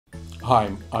Hi,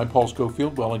 I'm Paul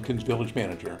Schofield, Wellington's Village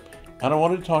Manager, and I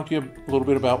wanted to talk to you a little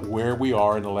bit about where we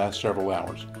are in the last several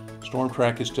hours. Storm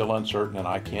track is still uncertain and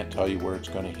I can't tell you where it's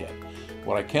going to hit.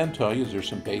 What I can tell you is there's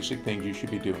some basic things you should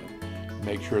be doing.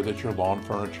 Make sure that your lawn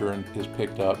furniture is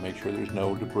picked up, make sure there's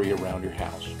no debris around your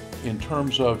house. In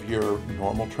terms of your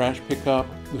normal trash pickup,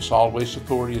 the Solid Waste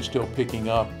Authority is still picking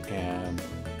up and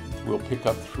we'll pick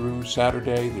up through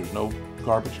Saturday. There's no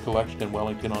garbage collection in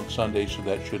Wellington on Sunday, so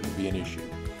that shouldn't be an issue.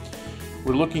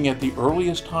 We're looking at the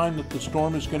earliest time that the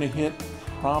storm is going to hit,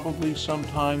 probably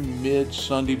sometime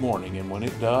mid-Sunday morning. And when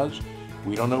it does,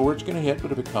 we don't know where it's going to hit,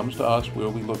 but if it comes to us,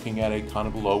 we'll be looking at a kind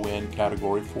of low-end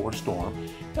Category 4 storm.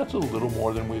 That's a little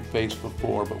more than we've faced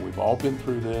before, but we've all been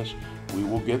through this. We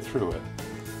will get through it.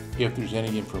 If there's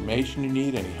any information you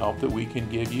need, any help that we can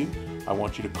give you, I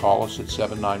want you to call us at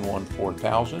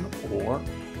 791-4000 or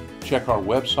check our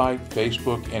website,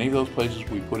 Facebook, any of those places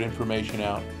we put information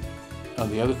out.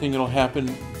 The other thing that'll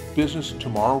happen, business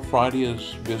tomorrow, Friday,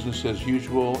 is business as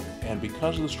usual, and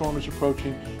because the storm is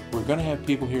approaching, we're going to have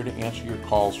people here to answer your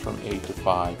calls from 8 to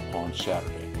 5 on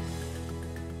Saturday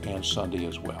and Sunday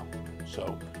as well.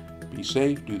 So be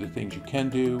safe, do the things you can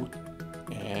do,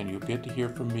 and you'll get to hear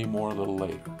from me more a little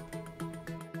later.